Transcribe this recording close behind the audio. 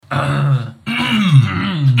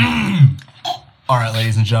All right,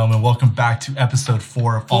 ladies and gentlemen, welcome back to episode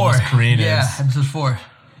 4 of Almost Creatives. Yeah, episode 4.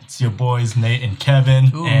 It's your boys, Nate and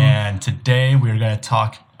Kevin, Ooh. and today we're going to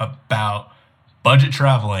talk about budget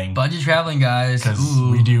traveling. Budget traveling, guys. Because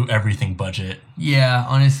we do everything budget. Yeah,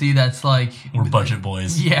 honestly, that's like... We're budget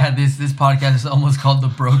boys. Yeah, this podcast is almost called the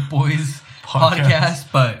Broke Boys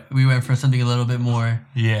podcast, but we went for something a little bit more...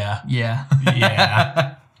 Yeah.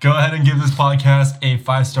 Yeah. Go ahead and give this podcast a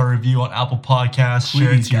 5-star review on Apple Podcasts.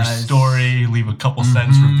 Share it to your story. Leave a couple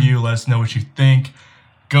sentence review. Let us know what you think.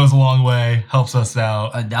 Goes a long way. Helps us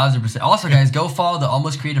out. 1,000%. Also, guys, go follow the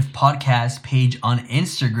Almost Creative Podcast page on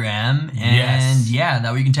Instagram. And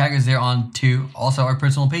that way you can tag us there on too. Also, our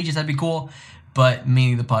personal pages. That'd be cool. But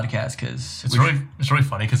mainly the podcast because... It's really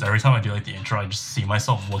funny because every time I do like the intro, I just see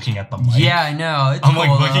myself looking at the mic. Yeah, I know. I'm cool,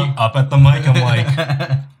 like looking up at the mic. I'm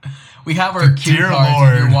like... We have our cue cards.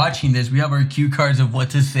 Lord. If you're watching this, we have our cue cards of what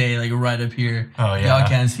to say, like right up here. Oh, yeah. Y'all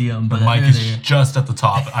can't see them, but the mic is just at the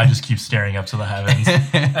top. I just keep staring up to the heavens.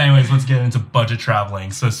 Anyways, let's get into budget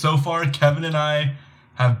traveling. So far, Kevin and I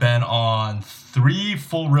have been on 3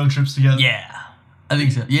 full road trips together. Yeah. I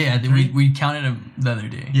think so. Yeah, we counted them the other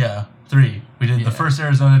day. Yeah, 3. We did the first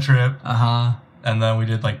Arizona trip. Uh-huh. And then we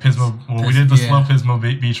did like Pismo. Well, we did the slow Pismo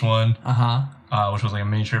Beach one. Uh-huh. Which was like a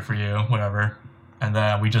mini trip for you, whatever. And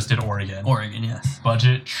then we just did Oregon. Oregon, yes.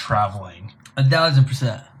 Budget traveling.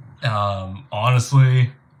 1,000%.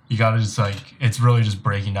 Honestly, you gotta just like, it's really just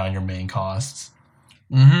breaking down your main costs.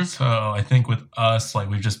 Mm-hmm. So I think with us,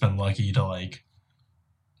 like we've just been lucky to like,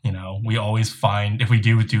 you know, we always find, if we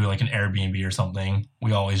do like an Airbnb or something,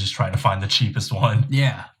 we always just try to find the cheapest one.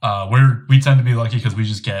 Yeah. We tend to be lucky because we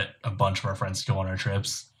just get a bunch of our friends to go on our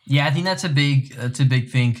trips. Yeah, I think that's a big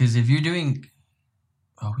thing because if you're doing...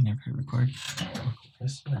 Oh, we never hit record.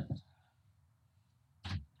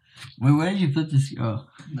 Wait, where did you flip this? Oh.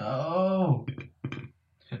 No.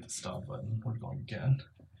 Hit the stop button. We're going again.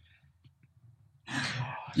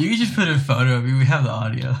 You can just put a photo of me. We have the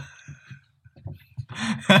audio.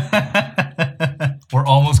 We're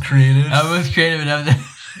almost creative. Almost creative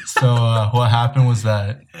enough. So what happened was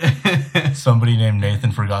that somebody named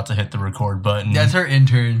Nathan forgot to hit the record button. That's our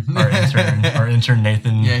intern. Our intern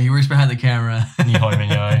Nathan. Yeah, he works behind the camera. He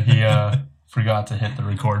forgot to hit the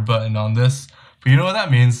record button on this. But you know what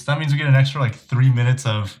that means? That means we get an extra like 3 minutes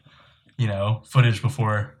of, you know, footage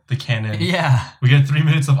before the Canon. Yeah. We get 3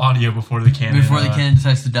 minutes of audio before the Canon. Before the Canon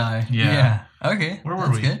decides to die. Yeah. Okay. Where were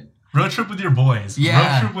we? Good. Road trip with your boys.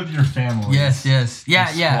 Yeah. Road trip with your family. Yes. Yeah.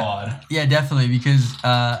 Squad. Yeah, definitely. Because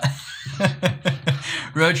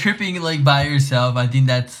road tripping like by yourself, I think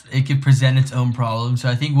it could present its own problems. So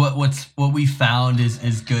I think what we found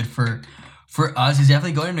is good for us is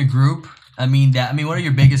definitely going in a group. I mean, one of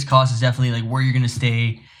your biggest costs is definitely like where you're gonna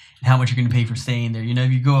stay and how much you're gonna pay for staying there. You know,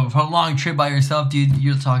 if you go for a long trip by yourself, dude,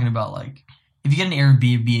 you're talking about like if you get an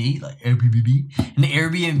Airbnb,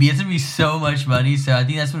 it's gonna be so much money. So I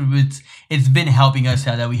think that's what it's been helping us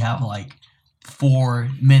out that we have like 4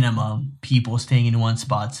 minimum people staying in one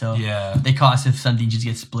spot. So the cost of something just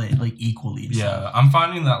gets split like equally. Yeah, I'm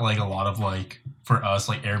finding that like a lot of like for us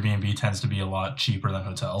like Airbnb tends to be a lot cheaper than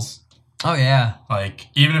hotels. Oh yeah. Like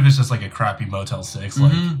even if it's just like a crappy Motel 6,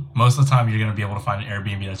 like most of the time you're gonna be able to find an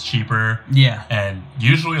Airbnb that's cheaper. Yeah. And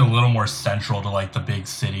usually a little more central to like the big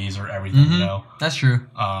cities or everything, you know. That's true.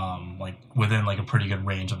 Like within like a pretty good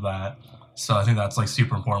range of that. So I think that's like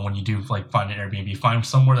super important when you do like find an Airbnb. Find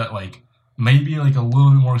somewhere that like maybe like a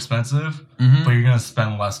little bit more expensive, but you're gonna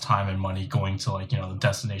spend less time and money going to like, you know, the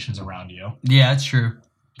destinations around you. Yeah, that's true.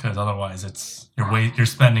 Because otherwise, you're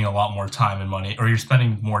spending a lot more time and money, or you're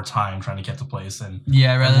spending more time trying to get to place. And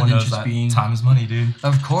rather than just being time is money, dude.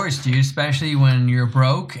 Of course, dude. Especially when you're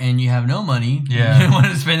broke and you have no money. Yeah, you don't want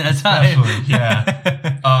to spend that time. Especially,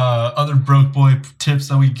 yeah. Other broke boy tips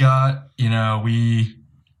that we got. You know,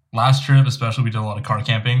 last trip especially we did a lot of car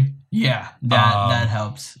camping. Yeah, that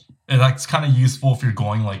helps. And that's kind of useful if you're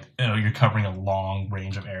going like, you know, you're covering a long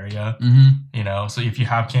range of area, you know, so if you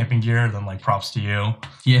have camping gear, then like props to you.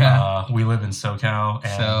 Yeah. We live in SoCal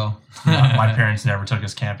and my parents never took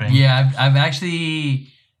us camping. Yeah. I've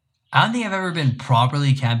actually, I don't think I've ever been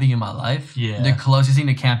properly camping in my life. Yeah. The closest thing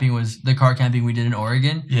to camping was the car camping we did in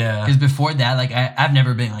Oregon. Yeah. Because before that, like I've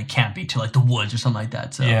never been like camping to like the woods or something like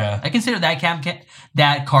that. So yeah. I consider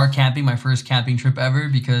that car camping my first camping trip ever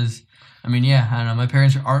because I mean, yeah, I don't know. My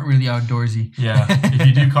parents aren't really outdoorsy. Yeah. If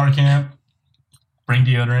you do car camp, bring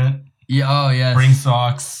deodorant. Yeah. Oh, yes. Bring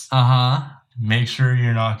socks. Uh-huh. Make sure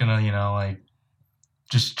you're not going to, you know, like,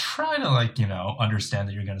 just try to, like, you know, understand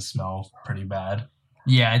that you're going to smell pretty bad.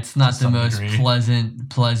 Yeah, it's not the some most degree.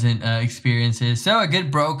 pleasant experiences. So a good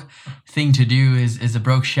broke thing to do is a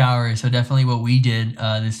broke shower. So definitely what we did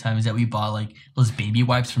this time is that we bought like those baby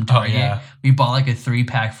wipes from Target. yeah. We bought like a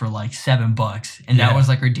 3-pack for like $7, and that Yeah. was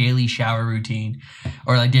like our daily shower routine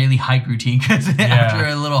or like daily hike routine because after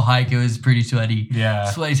a little hike it was pretty sweaty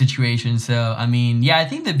situation. So I mean, yeah, I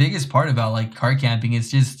think the biggest part about like car camping is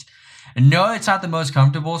just no, it's not the most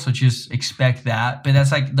comfortable, so just expect that. But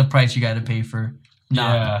that's like the price you got to pay for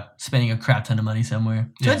not spending a crap ton of money somewhere.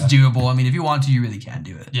 So it's doable. I mean, if you want to, you really can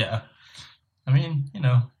do it. Yeah. I mean, you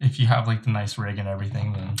know, if you have like the nice rig and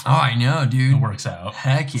everything, then I know, dude. it works out.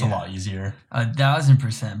 Heck yeah. It's a lot easier.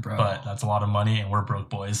 1,000%, bro. But that's a lot of money, and we're broke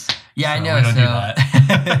boys. Yeah, so I know. We don't do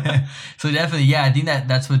that. So definitely, yeah, I think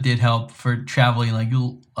that's what did help for traveling, like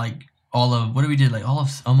all of what did we did, like all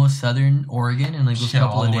of almost southern Oregon in like those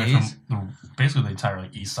couple of days. Basically, the entire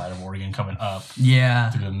like east side of Oregon coming up. Yeah.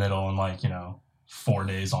 Through the middle, and like 4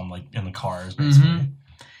 days on like in the cars, basically. Mm-hmm.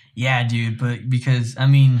 Yeah, dude, but because I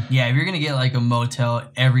mean, yeah, if you're gonna get like a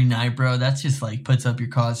motel every night, bro, that's just like puts up your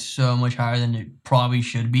costs so much higher than it probably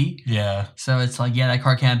should be. Yeah. So it's like, yeah, that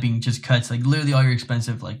car camping just cuts like literally all your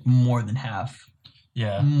expensive like more than half.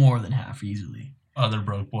 Yeah. More than half easily. Other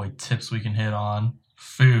broke boy tips we can hit on: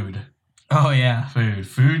 food. Oh yeah.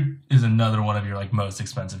 Food is another one of your like most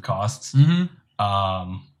expensive costs.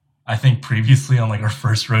 Mm-hmm. I think previously on like our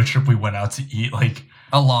first road trip, we went out to eat like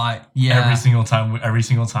a lot. Yeah. Every single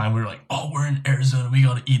time we were like, oh, we're in Arizona. We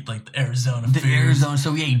got to eat like the Arizona food. Arizona.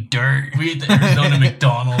 So we ate dirt. We ate the Arizona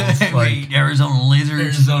McDonald's. We ate Arizona lizards.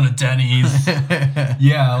 Arizona Denny's.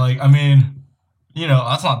 Yeah. Like, I mean,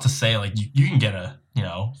 that's not to say like you can get a,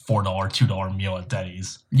 $4, $2 meal at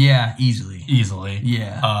Denny's. Yeah. Easily.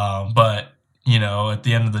 Yeah. But, at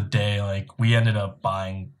the end of the day, like we ended up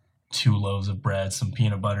buying 2 loaves of bread, some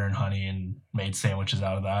peanut butter and honey, and made sandwiches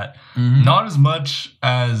out of that. Mm-hmm. Not as much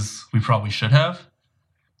as we probably should have,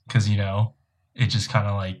 because it just kind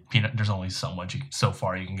of like there's only so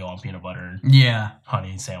far you can go on peanut butter and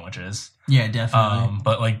honey sandwiches. Yeah, definitely.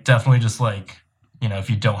 But like definitely just like if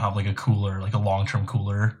you don't have like a cooler, like a long-term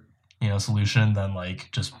cooler, solution, then like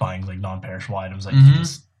just buying like non-perishable items that you can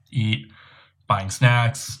just eat. Buying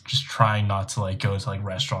snacks, just trying not to like go to like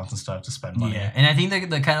restaurants and stuff to spend money. Yeah, and I think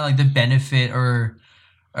the kind of like the benefit or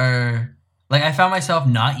like I found myself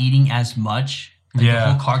not eating as much. Like the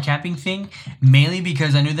whole car camping thing, mainly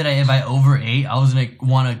because I knew that if I overate, I was gonna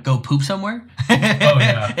want to go poop somewhere.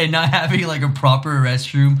 And not having like a proper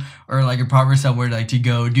restroom or like a proper somewhere like to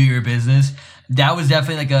go do your business. That was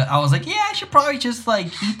definitely I was like, yeah, I should probably just like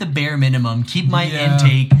eat the bare minimum, keep my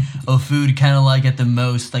intake of food kind of like at the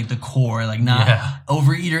most, like the core, like not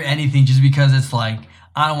overeat or anything, just because it's like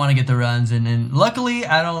I don't want to get the runs. And luckily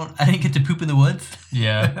I didn't get to poop in the woods.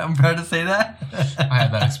 Yeah. I'm proud to say that. I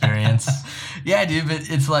had that experience. Yeah, dude, but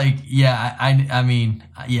it's like, yeah, I mean,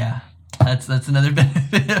 yeah. That's another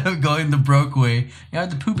benefit of going the broke way. You don't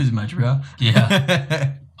have to poop as much, bro.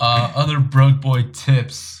 Yeah. Other broke boy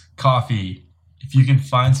tips: coffee. If you can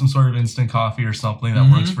find some sort of instant coffee or something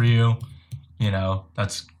that works for you,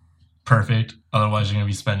 that's perfect. Otherwise, you're gonna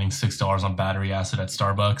be spending $6 on battery acid at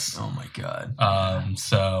Starbucks. Oh my god.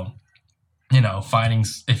 So, finding,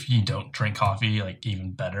 if you don't drink coffee, like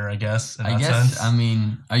even better, I guess. In that sense. I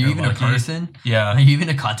mean, are you even lucky. A person? Yeah. Are you even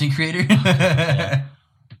a content creator? Yeah.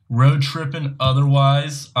 Road tripping.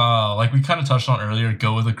 Otherwise, like we kind of touched on earlier,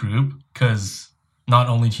 go with a group, because not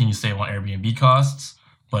only can you save on Airbnb costs,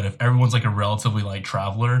 but if everyone's like a relatively light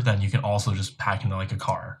traveler, then you can also just pack into like a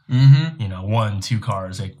car. 1, 2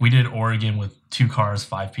 cars. Like we did Oregon with 2 cars,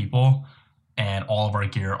 5 people, and all of our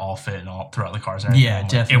gear all fit and all throughout the cars. And yeah,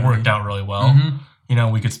 definitely. It worked out really well.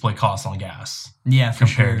 We could split costs on gas. Yeah, for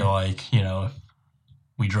compared sure. to like if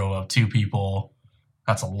we drove up 2 people,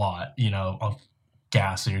 that's a lot. Of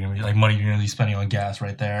gas. So you're gonna be like money you're gonna be spending on gas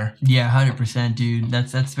right there. Yeah, 100%, dude.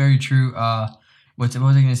 That's very true. What was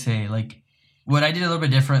I gonna say? Like, what I did a little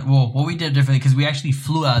bit different. Well, what we did differently because we actually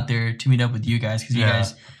flew out there to meet up with you guys because you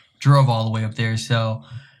guys drove all the way up there. So,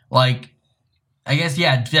 like, I guess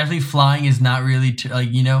definitely flying is not really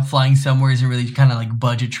flying somewhere isn't really kind of like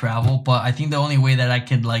budget travel. But I think the only way that I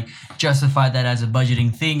could like justify that as a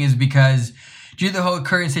budgeting thing is because due to the whole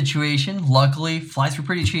current situation, luckily flights were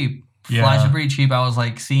pretty cheap. Flights are pretty cheap. I was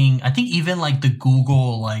like seeing, I think even like the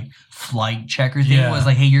Google like flight checker thing was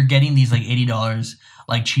like, hey, you're getting these like $80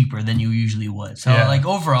 like cheaper than you usually would. So like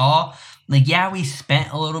overall, like we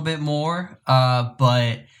spent a little bit more,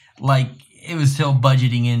 but like it was still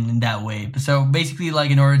budgeting in that way. So basically,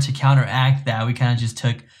 like in order to counteract that, we kind of just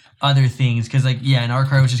took other things because like in our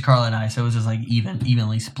car, it was just Carla and I, so it was just like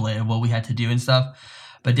evenly split of what we had to do and stuff.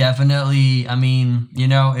 But definitely, I mean, you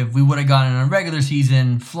know, if we would have gone in a regular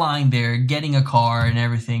season, flying there, getting a car and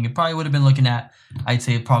everything, it probably would have been looking at, I'd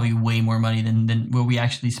say, probably way more money than what we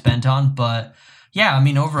actually spent on. But yeah, I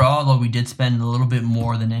mean, overall, though, we did spend a little bit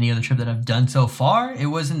more than any other trip that I've done so far. It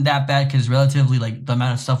wasn't that bad because relatively, like, the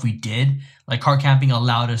amount of stuff we did, like, car camping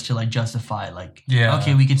allowed us to, like, justify, like,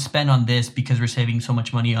 okay, we could spend on this because we're saving so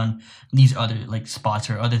much money on these other, like, spots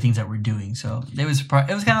or other things that we're doing. So it was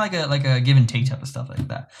kind of like a give and take type of stuff like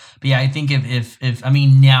that. But yeah, I think if I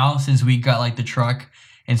mean, now since we got, like, the truck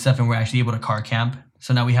and stuff and we're actually able to car camp,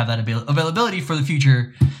 so now we have that availability for the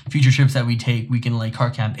future trips that we take. We can like car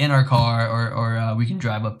camp in our car, or we can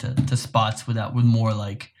drive up to spots with more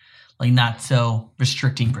like not so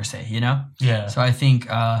restricting per se, you know? Yeah. So I think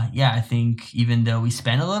I think even though we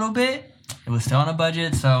spent a little bit, it was still on a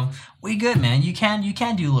budget. So we good, man. You can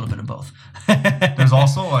do a little bit of both. There's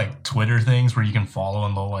also like Twitter things where you can follow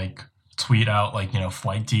and they'll like tweet out like, you know,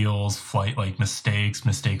 flight deals, flight like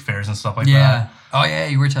mistake fares and stuff like that. Oh yeah,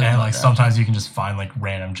 you were talking about like that. sometimes you can just find like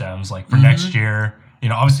random gems. Like for next year, you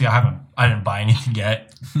know, obviously I didn't buy anything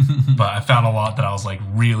yet, but I found a lot that I was like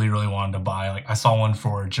really, really wanted to buy. Like I saw one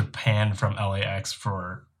for Japan from LAX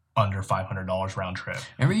for under $500 round trip.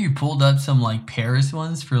 Remember you pulled up some like Paris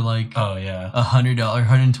ones for like $100,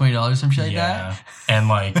 $120, some shit like that? And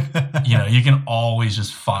like, you know, you can always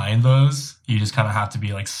just find those. You just kind of have to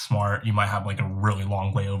be like smart. You might have like a really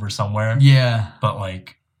long layover somewhere. Yeah. But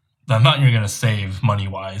like the amount you're going to save money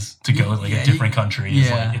wise to go to like a different country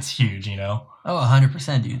is like, it's huge, you know? Oh,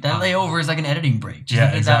 100%, dude. That layover is like an editing break.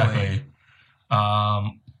 Just exactly.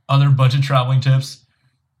 Other budget traveling tips.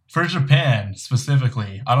 For Japan,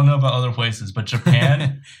 specifically, I don't know about other places, but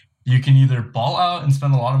Japan, you can either ball out and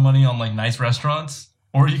spend a lot of money on, like, nice restaurants,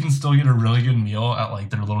 or you can still get a really good meal at, like,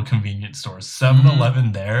 their little convenience stores.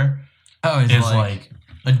 7-Eleven there is, like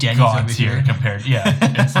a Denny's God tier compared. Yeah,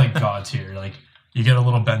 it's, like, God tier. Like, you get a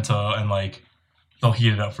little bento, and, like, they'll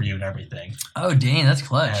heat it up for you and everything. Oh, dang, that's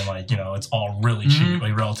clutch. And, like, you know, it's all really cheap,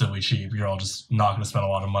 like, relatively cheap. You're all just not going to spend a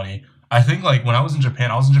lot of money. I think, like, when I was in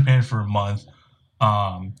Japan for a month.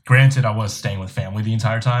 Granted, I was staying with family the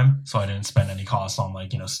entire time, so I didn't spend any costs on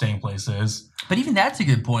like, you know, staying places. But even that's a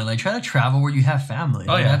good point. Like, try to travel where you have family.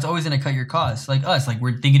 Oh, yeah. That's always going to cut your costs. Like us, like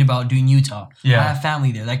we're thinking about doing Utah. Yeah. I have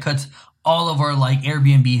family there. That cuts all of our like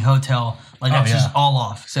Airbnb, hotel, like that's just all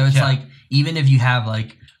off. So it's like, even if you have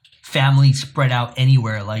like family spread out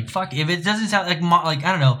anywhere, like fuck, if it doesn't sound like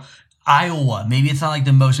I don't know, Iowa, maybe it's not like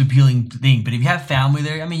the most appealing thing, but if you have family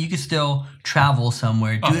there, I mean, you could still travel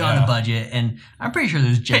somewhere, do it on a budget, and I'm pretty sure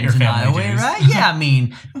there's gems in Iowa, right? Yeah, I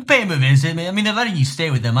mean, pay them a visit, man. I mean, they're letting you stay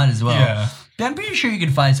with them, might as well. Yeah. But I'm pretty sure you can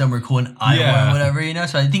find somewhere cool in Iowa or whatever, you know?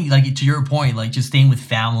 So I think, like, to your point, like, just staying with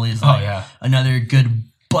family is, like, another good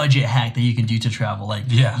budget hack that you can do to travel. Like,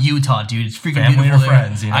 Utah, dude, it's freaking family beautiful or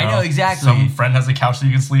friends, you know? I know, exactly. Some friend has a couch that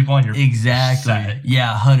you can sleep on, you're set.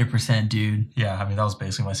 Yeah, 100%, dude. Yeah, I mean, that was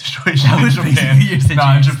basically my situation in Japan.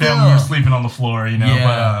 In Japan, we were sleeping on the floor, you know?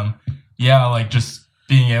 Yeah. But, like, just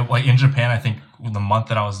being able, like, in Japan, I think the month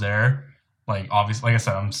that I was there, like, obviously, like I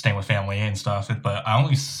said, I'm staying with family and stuff, but I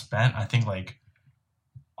only spent, I think, like,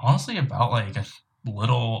 honestly, about, like, a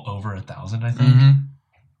little over $1,000, I think.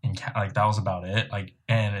 And like that was about it. Like,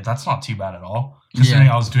 and that's not too bad at all. Considering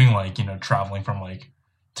I was doing like, you know, traveling from like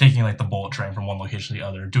taking like the bullet train from one location to the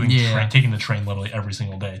other, taking the train literally every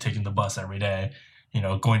single day, taking the bus every day, you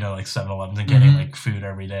know, going to like 7-Elevens and getting like food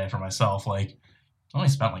every day for myself. Like, I only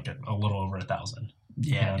spent like a little over $1,000.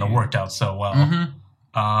 Yeah, and it worked out so well.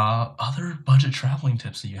 Other budget traveling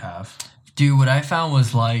tips that you have, dude? What I found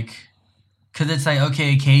was like, because it's like,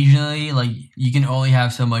 okay, occasionally like you can only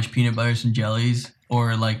have so much peanut butters and jellies.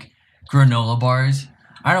 Or like granola bars.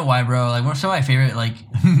 I don't know why, bro. Like, some of my favorite like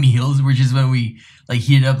meals were just when we like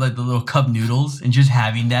heated up like the little cup noodles and just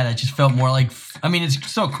having that just felt more like. I mean, it's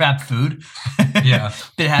still crap food. Yeah.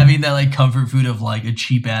 But having that like comfort food of like a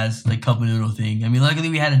cheap ass like cup of noodle thing. I mean, luckily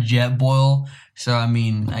we had a jet boil, so I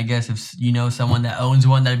mean, I guess if you know someone that owns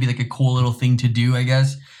one, that'd be like a cool little thing to do. I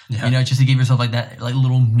guess you know, just to give yourself like that like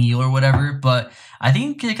little meal or whatever. But I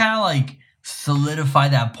think it kind of like solidify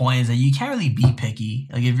that point is that you can't really be picky.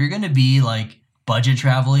 Like, if you're gonna be like budget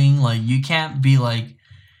traveling, like you can't be like,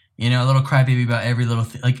 you know, a little crybaby about every little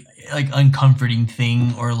like uncomforting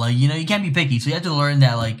thing, or like, you know, you can't be picky. So you have to learn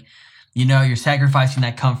that like, you know, you're sacrificing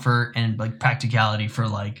that comfort and like practicality for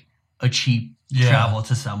like a cheap travel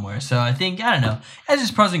to somewhere. So I think, I don't know, it's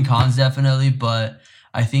just pros and cons definitely, but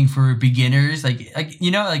I think for beginners, like you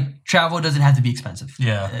know, like travel doesn't have to be expensive.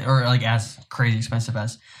 Yeah. Or like as crazy expensive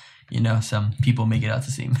as, you know, some people make it out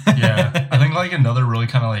to seem. Yeah. I think like another really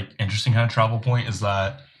kind of like interesting kind of travel point is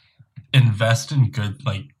that invest in good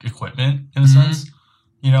like equipment in a sense.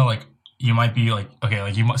 you know, like you might be like, okay,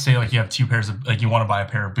 like you might say like you have two pairs of, like you want to buy a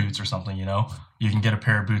pair of boots or something, you know, you can get a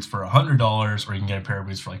pair of boots for $100 or you can get a pair of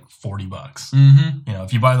boots for like $40. Mm-hmm. You know,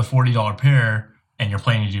 if you buy the $40 pair and you're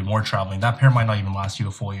planning to do more traveling, that pair might not even last you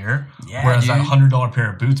a full year. Yeah, whereas dude. that $100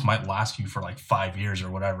 pair of boots might last you for like 5 years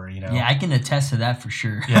or whatever, you know? Yeah, I can attest to that for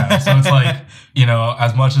sure. Yeah, so it's like, you know,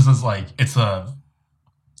 as much as it's like, it's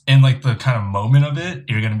in like the kind of moment of it,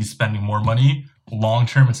 you're going to be spending more money. Long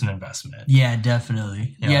term, it's an investment. Yeah,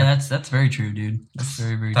 definitely. You know? Yeah, that's very true, dude. That's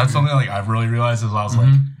very, very That's true. something like I've really realized is I was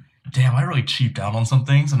like, damn, I really cheaped out on some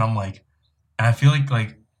things. And I'm like, and I feel like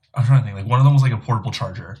I'm trying to think, like one of them was like a portable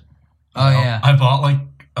charger. Oh, yeah. I bought like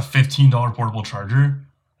a $15 portable charger.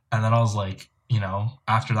 And then I was like, you know,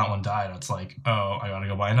 after that one died, it's like, oh, I gotta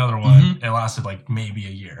go buy another one. It lasted like maybe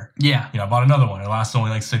a year. Yeah. You know, I bought another one. It lasted only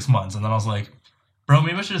like 6 months. And then I was like, bro,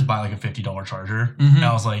 maybe I should just buy like a $50 charger. And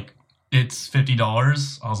I was like, it's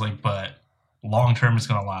 $50. I was like, but long term, it's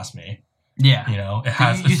gonna last me. Yeah. You know,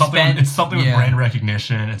 it's something with brand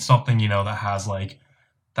recognition. It's something, you know, that has like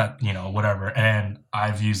that, you know, whatever. And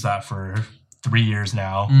I've used that for 3 years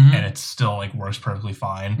now, and it still like works perfectly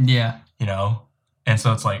fine. Yeah. You know, and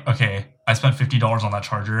so it's like, okay, I spent $50 on that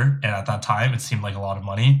charger, and at that time, it seemed like a lot of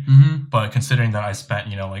money. But considering that I spent,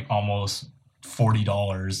 you know, like almost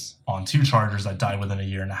 $40 on 2 chargers that died within a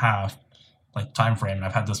year and a half, like time frame, and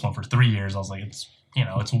I've had this one for 3 years, I was like, it's, you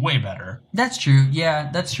know, it's way better. That's true.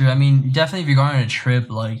 Yeah, that's true. I mean, definitely if you're going on a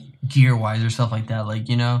trip, like gear wise or stuff like that, like,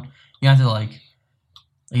 you know, you have to like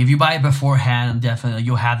if you buy it beforehand, definitely like,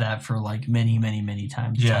 you'll have that for like many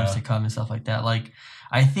times to come and stuff like that. Like,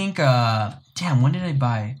 I think, damn, when did I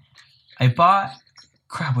buy? I bought,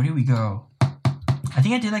 crap, where did we go? I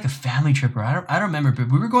think I did like a family trip, or I don't remember, but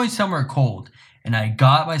we were going somewhere cold, and I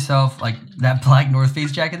got myself like that black North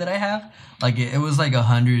Face jacket that I have. Like it was like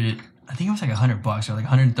 $100. I think it was like $100 or like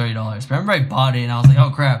 $130. Remember, I bought it and I was like,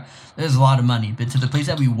 oh crap, there's a lot of money. But to the place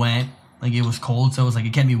that we went, like it was cold, so it was like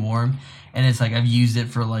it kept me warm, and it's like I've used it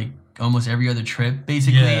for like almost every other trip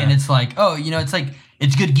basically, and it's like, oh, you know, it's like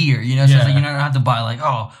it's good gear, you know, so it's like you don't have to buy like,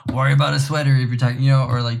 oh, worry about a sweater if you're talking, you know,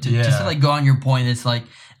 or like just to like go on your point, it's like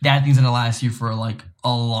that thing's gonna last you for like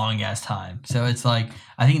a long ass time. So it's like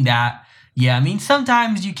I think that. Yeah, I mean,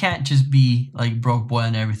 sometimes you can't just be like broke boy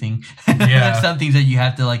and everything. There's some things that you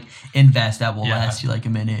have to like invest that will last you like a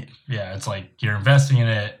minute. Yeah, it's like you're investing in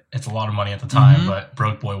it. It's a lot of money at the time, but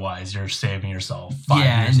broke boy wise, you're saving yourself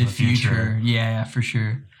 5 years in the future. Yeah, for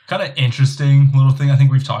sure. Kind of interesting little thing. I think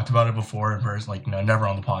we've talked about it before, and like, you know, never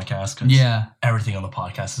on the podcast because everything on the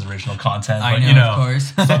podcast is original content. But, you know, of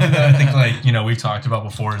course. Something that I think like, you know, we've talked about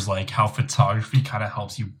before is like how photography kind of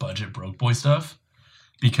helps you budget broke boy stuff,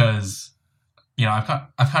 because you know,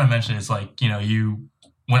 I've kind of mentioned it's like, you know,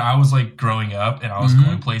 when I was like growing up and I was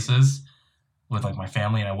going places with like my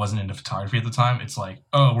family and I wasn't into photography at the time, it's like,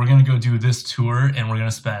 oh, we're going to go do this tour and we're going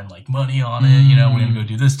to spend like money on it. You know, we're going to go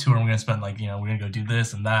do this tour and we're going to spend like, you know, we're going to go do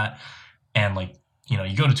this and that. And like, you know,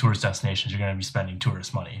 you go to tourist destinations, you're going to be spending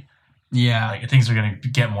tourist money. Yeah. Like things are going to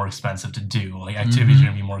get more expensive to do. Like activities are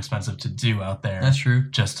going to be more expensive to do out there. That's true.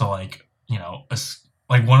 Just to like, you know,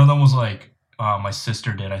 like one of them was like, my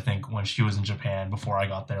sister did, I think, when she was in Japan before I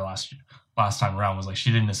got there last time around, was like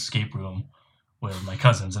she did an escape room with my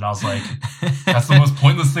cousins, and I was like, that's the most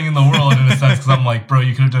pointless thing in the world in a sense, because I'm like, bro,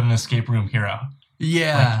 you could have done an escape room here out.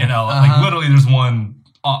 Yeah. Like, in LA, like literally there's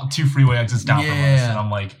 2 freeway exits down from us, and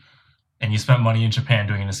I'm like, and you spent money in Japan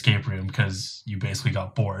doing an escape room because you basically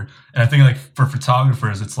got bored. And I think like for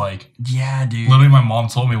photographers, it's like, yeah, dude. Literally my mom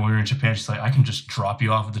told me when we were in Japan, she's like, I can just drop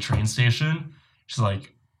you off at the train station. She's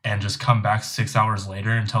like, and just come back 6 hours later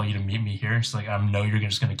and tell you to meet me here. She's like, I know you're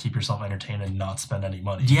just going to keep yourself entertained and not spend any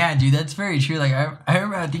money. Yeah, dude, that's very true. Like, I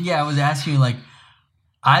remember, I think, I was asking you, like,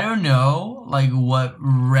 I don't know, like, what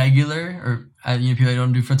regular or, you know, people that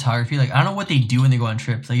don't do photography, like, I don't know what they do when they go on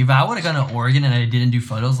trips. Like, if I would have gone to Oregon and I didn't do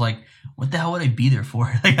photos, like, what the hell would I be there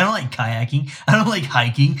for? Like, I don't like kayaking. I don't like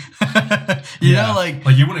hiking. you know, like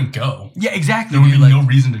you wouldn't go. Yeah, exactly. There would be like, no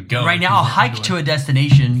reason to go. Right now, I'll hike to a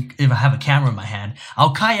destination if I have a camera in my hand.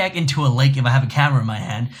 I'll kayak into a lake if I have a camera in my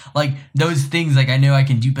hand. Like those things, like I know I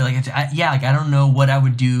can do, but like, like I don't know what I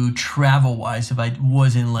would do travel wise if I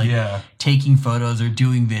wasn't like taking photos or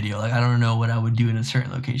doing video. Like I don't know what I would do in a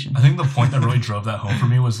certain location. I think the point that really drove that home for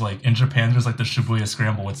me was like in Japan, there's like the Shibuya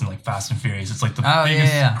Scramble. It's in like Fast and Furious. It's like the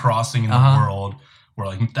biggest crossing in the world, where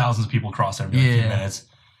like thousands of people cross every few minutes.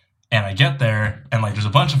 And I get there and like there's a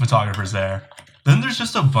bunch of photographers there. Then there's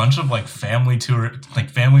just a bunch of like families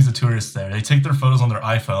of tourists there. They take their photos on their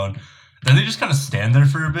iPhone. Then they just kind of stand there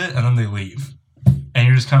for a bit and then they leave. And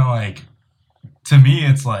you're just kind of like, to me,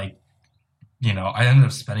 it's like, you know, I ended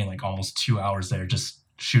up spending like almost 2 hours there just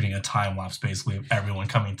shooting a time lapse basically of everyone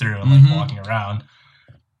coming through and like walking around.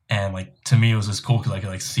 And like to me, it was just cool because I could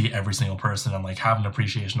like see every single person and like have an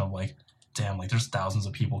appreciation of like, damn, like there's thousands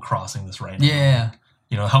of people crossing this right now. Yeah.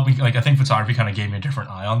 You know, helping, like, I think photography kind of gave me a different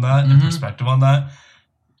eye on that and perspective on that.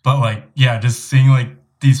 But, like, yeah, just seeing, like,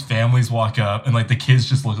 these families walk up and, like, the kids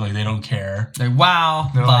just look like they don't care. Like,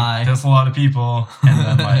 wow, They're bye. Like, that's a lot of people. And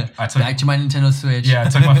then, like, I took... Back to my Nintendo Switch. Yeah,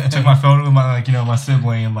 I took my photo with my, like, you know, my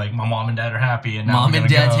sibling, and, like, my mom and dad are happy, and now Mom and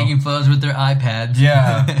dad taking photos with their iPads.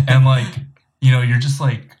 Yeah, and, like, you know, you're just,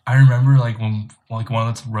 like... I remember, like, when, like, one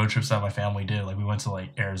of the road trips that my family did, like, we went to,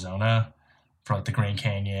 like, Arizona for, like, the Grand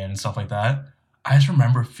Canyon and stuff like that. I just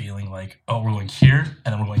remember feeling like, oh, we're going here,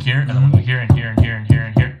 and then we're going here, and then we're going here, and here, and here, and here,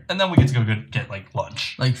 and here, and then we get to go get like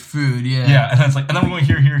lunch, like food, yeah, yeah, and then it's like, and then we're going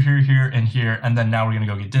here, here, here, here, and here, and then now we're gonna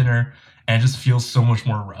go get dinner, and it just feels so much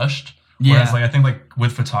more rushed. Yeah. Whereas like I think like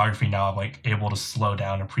with photography now, I'm like able to slow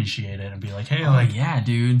down, appreciate it, and be like, hey, like, yeah,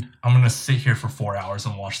 dude, I'm gonna sit here for 4 hours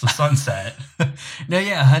and watch the sunset. No,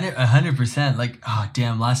 yeah, 100%. Like, oh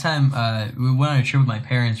damn, last time we went on a trip with my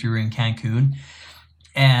parents, we were in Cancun.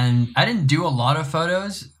 And I didn't do a lot of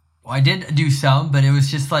photos. Well, I did do some, but it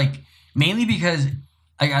was just like mainly because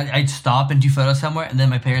I'd stop and do photos somewhere, and then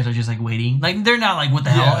my parents are just like waiting. Like they're not like what the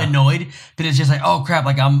hell annoyed, but it's just like, oh crap,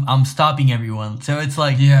 like I'm stopping everyone. So it's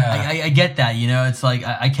like I get that, you know. It's like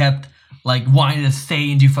I kept like wanting to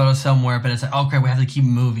stay and do photos somewhere, but it's like, oh crap, we have to keep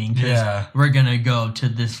moving because we're gonna go to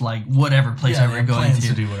this like whatever place that we're going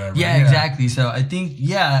to do whatever. Yeah, exactly. So I think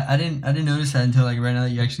I didn't notice that until like right now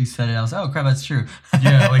that you actually said it. I was like, oh crap, that's true.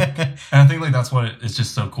 Yeah, like, and I think like that's what it's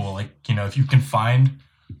just so cool. Like, you know, if you can find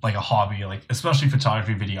like a hobby, like especially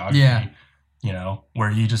photography, videography, you know,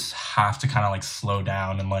 where you just have to kind of like slow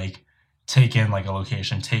down and like take in like a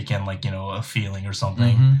location, take in like, you know, a feeling or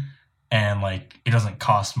something. And like it doesn't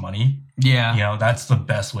cost money. Yeah. You know, that's the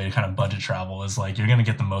best way to kind of budget travel is like you're gonna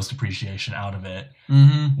get the most appreciation out of it.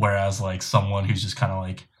 Whereas like someone who's just kind of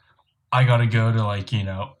like, I gotta go to like, you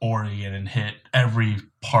know, Oregon and hit every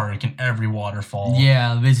park and every waterfall.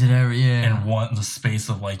 Yeah, visit every and want the space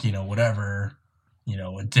of like, you know, whatever, you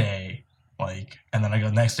know, a day. Like, and then I go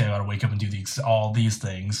next day I gotta wake up and do all these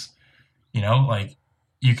things. You know, like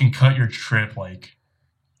you can cut your trip like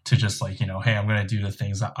to just like, you know, hey, I'm going to do the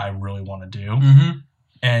things that I really want to do.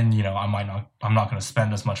 And, you know, I'm not going to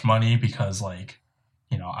spend as much money because like,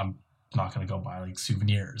 you know, I'm not going to go buy like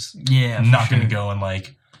souvenirs. Yeah. I'm not going to go and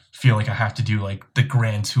like feel like I have to do like the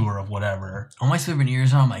grand tour of whatever. All my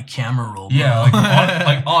souvenirs are on my camera roll, bro. Yeah,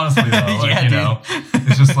 like honestly though, like, you know,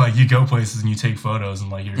 it's just like you go places and you take photos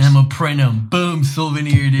and like you're. And I'm gonna print them. Boom,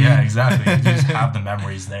 souvenir, dude. Yeah, exactly. You just have the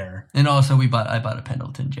memories there. And also, I bought a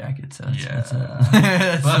Pendleton jacket, so that's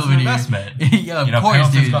an investment. Yeah, of course,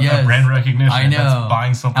 Pendleton's dude. got that brand recognition. I know. That's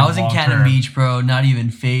buying something. I was in Cannon Beach, bro, not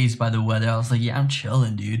even phased by the weather. I was like, yeah, I'm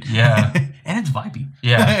chilling, dude. Yeah, and it's vibey.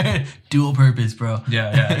 Yeah, dual purpose, bro.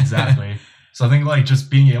 Yeah, exactly. So I think like just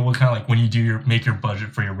being able to kind of like when you do make your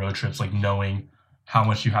budget for your road trips, like knowing how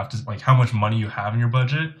much you have to like how much money you have in your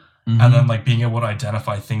budget, and then like being able to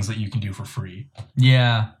identify things that you can do for free.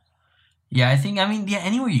 Yeah, I think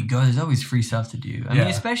anywhere you go, there's always free stuff to do. I mean,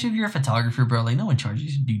 especially if you're a photographer, bro. Like no one charges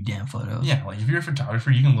you to do damn photos. Yeah, like if you're a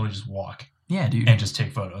photographer, you can literally just walk. Yeah, dude, and just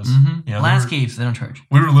take photos. You know, landscapes, they don't charge.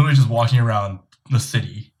 We were literally just walking around the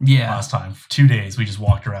city. Yeah, last time 2 days we just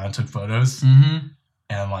walked around, took photos, and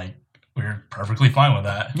like. We're perfectly fine with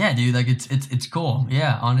that. Yeah, dude. Like it's cool.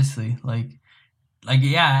 Yeah, honestly. Like I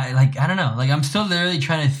don't know. Like I'm still literally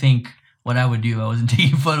trying to think what I would do if I wasn't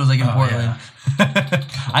taking photos like in Portland. Yeah.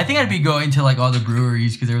 I think I'd be going to like all the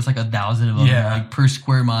breweries because there was like 1,000 of them like per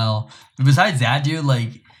square mile. But besides that, dude,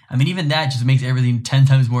 like I mean even that just makes everything 10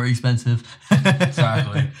 times more expensive.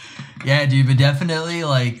 Exactly. Yeah, dude, but definitely,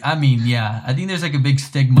 like, I mean, yeah, I think there's, like, a big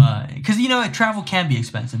stigma. Because, you know, travel can be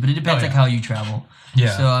expensive, but it depends, like, how you travel.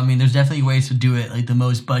 Yeah. So, I mean, there's definitely ways to do it, like, the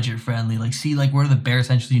most budget-friendly. Like, see, like, what are the bare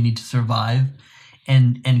essentials you need to survive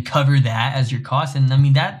and cover that as your cost. And, I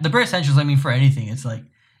mean, the bare essentials, I mean, for anything, it's, like,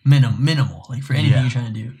 minimal. Like, for anything you're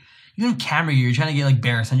trying to do. Even camera gear, you're trying to get, like,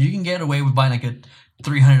 bare essentials. You can get away with buying, like, a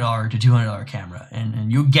 $300 to $200 camera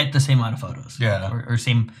and you'll get the same amount of photos or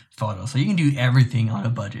same photos, so you can do everything on a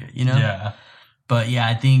budget, you know. But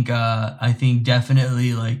I think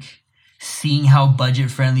definitely like seeing how budget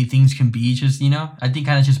friendly things can be, just, you know, I think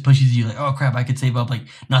kind of just pushes you like, oh crap, I could save up like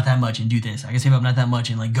not that much and do this, I could save up not that much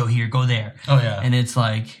and like go here, go there. And it's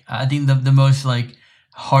like I think the most like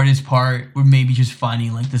hardest part would maybe just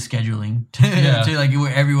finding like the scheduling to like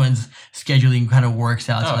where everyone's scheduling kind of works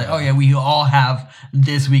out. So like, we all have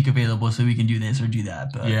this week available so we can do this or do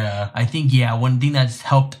that. But I think one thing that's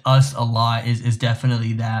helped us a lot is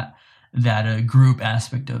definitely that group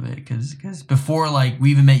aspect of it, because before, like,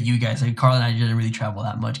 we even met you guys, like Carl and I didn't really travel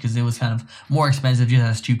that much because it was kind of more expensive just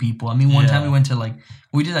as two people. I mean, one time we went to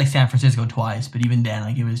we did like San Francisco twice, but even then,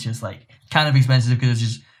 like, it was just like kind of expensive because it was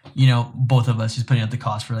just, you know, both of us just putting up the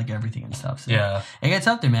cost for like everything and stuff. So it gets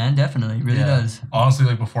up there, man. Definitely, it really does. Honestly,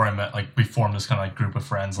 like before I met, like we formed this kind of like group of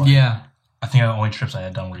friends. Like, I think the only trips I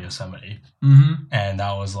had done were Yosemite, and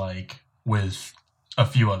that was like with a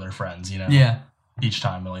few other friends, you know. Yeah. Each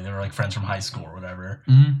time, like they were like friends from high school or whatever,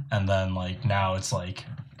 and then like now it's like,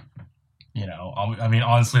 you know, I mean,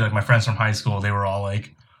 honestly, like my friends from high school, they were all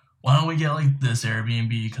like, why don't we get like this Airbnb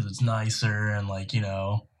because it's nicer and like, you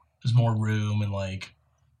know, there's more room and like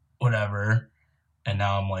whatever. And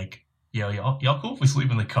now I'm like, yo, y'all cool if we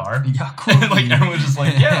sleep in the car? Yeah, cool. And like everyone's just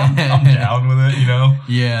like, yeah, I'm down with it, you know?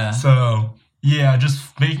 Yeah. So yeah,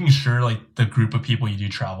 just making sure like the group of people you do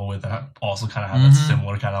travel with also kind of have that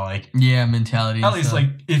similar kind of like mentality. At least like,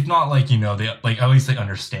 if not like, you know, they like at least they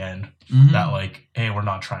understand that like, hey, we're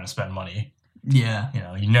not trying to spend money. Yeah. You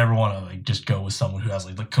know, you never want to like just go with someone who has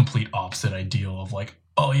like the complete opposite ideal of like,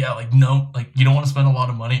 oh yeah, like no, like you don't want to spend a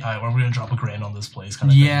lot of money. All right, we're gonna drop $1,000 on this place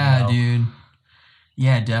kind of thing. Yeah, you know? Dude.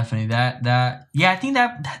 Yeah, definitely. I think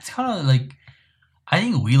that's kind of like, I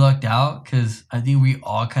think we lucked out because I think we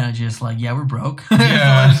all kind of just like, yeah, we're broke. So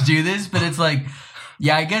let's do this. But it's like,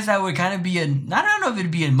 yeah, I guess that would kind of be I don't know if it'd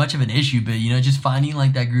be much of an issue, but, you know, just finding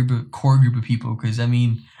like that core group of people. Because, I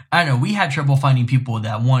mean, I don't know, we had trouble finding people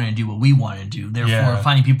that want to do what we want to do. Therefore,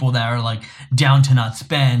 finding people that are like down to not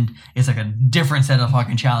spend is like a different set of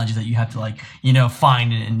fucking challenges that you have to like, you know,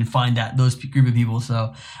 find and find those group of people.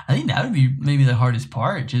 So I think that would be maybe the hardest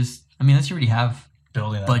part. Just, I mean, unless you already have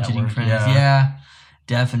building that budgeting network. Friends. Yeah.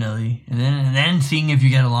 Definitely. And then seeing if you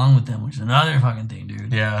get along with them, which is another fucking thing,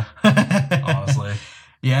 dude. Yeah. Honestly.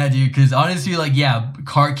 Yeah, dude, because honestly, like, yeah,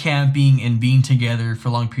 car camping and being together for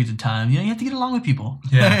long periods of time, you know, you have to get along with people.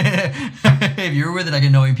 Yeah. If you're with like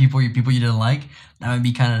annoying people or people you didn't like, that would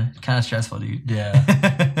be kind of stressful, dude.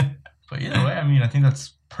 Yeah. But either way, I mean, I think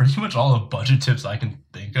that's pretty much all the budget tips I can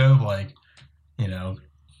think of. Like, you know,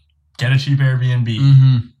 get a cheap Airbnb.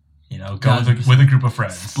 You know, go with a group of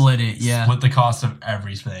friends. Split it, yeah. Split the cost of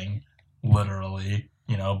everything, literally.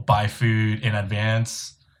 You know, buy food in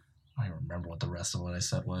advance. I don't remember what the rest of what I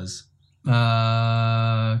said was.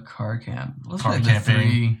 Car camp. Car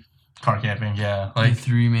camping. Car camping, yeah. Like the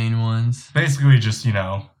three main ones. Basically just, you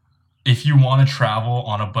know, if you want to travel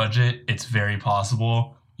on a budget, it's very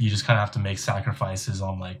possible. You just kind of have to make sacrifices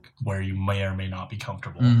on like where you may or may not be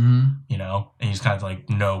comfortable, you know, and you just kind of like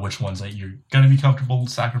know which ones that you're going to be comfortable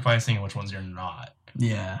sacrificing and which ones you're not.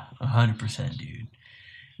 Yeah, 100%, dude.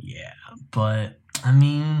 Yeah, but I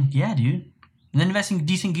mean, yeah, dude. And then investing in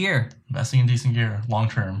decent gear. Long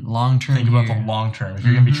term. Think about the long term. If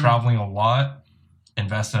you're going to be traveling a lot,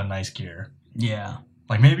 invest in a nice gear. Yeah.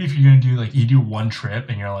 Like maybe if you're going to do like, you do one trip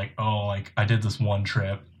and you're like, oh, like I did this one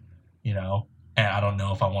trip, you know, and I don't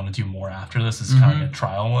know if I want to do more after this. This is kind of a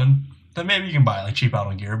trial one. Then maybe you can buy like cheap out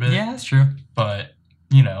on gear a bit. Yeah, that's true. But,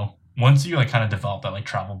 you know, once you like kind of develop that like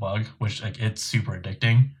travel bug, which like it's super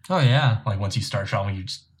addicting. Oh yeah. Like once you start traveling, you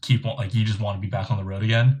just you just want to be back on the road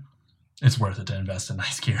again. It's worth it to invest in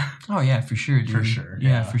nice gear. Oh yeah, for sure, dude. For sure.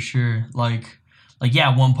 Yeah, for sure. Like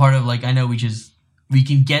yeah, one part of like, I know we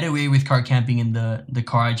can get away with car camping in the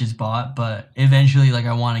car I just bought, but eventually like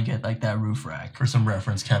I want to get like that roof rack. For some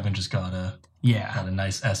reference, Kevin just got a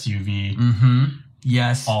nice SUV.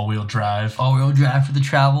 Yes. All-wheel drive for the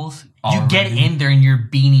travels. You get in there and your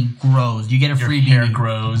beanie grows. You get a free beanie. Your hair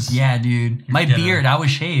grows. Yeah, dude. My beard, I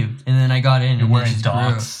was shaved, and then I got in. You're wearing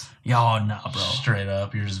dots. Yo, no, bro. Straight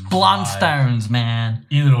up, you're just blonde stones, man.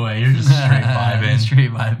 Either way, you're just straight vibing.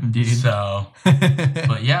 Straight vibing, dude. So,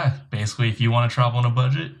 but yeah, basically, if you want to travel on a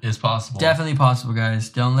budget, it's possible. Definitely possible, guys.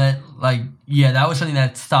 Don't let that was something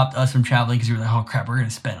that stopped us from traveling because we were like, oh crap, we're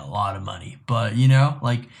gonna spend a lot of money. But you know,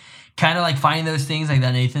 like, kind of like finding those things like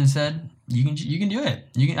that Nathan said. You can do it.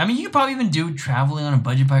 You can probably even do traveling on a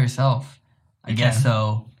budget by yourself. I guess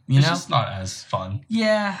so. It's just not as fun.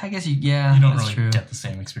 Yeah, I guess you don't really get the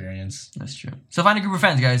same experience. That's true. So find a group of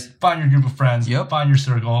friends, guys. Find your group of friends. Yep. Find your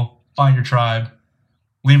circle. Find your tribe.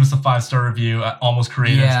 Leave us a 5-star review at Almost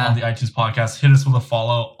Creatives on the iTunes podcast. Hit us with a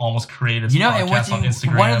follow, Almost Creatives podcast on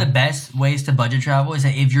Instagram. One of the best ways to budget travel is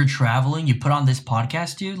that if you're traveling, you put on this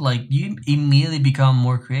podcast, dude, like you immediately become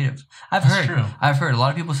more creative. I've heard a lot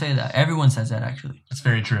of people say that. Everyone says that, actually. It's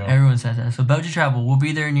very true. Everyone says that. So budget travel, we'll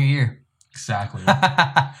be there in your ear. Exactly.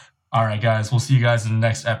 All right, guys. We'll see you guys in the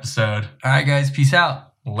next episode. All right, guys. Peace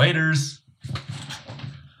out. Laters.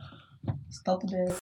 Stop the day.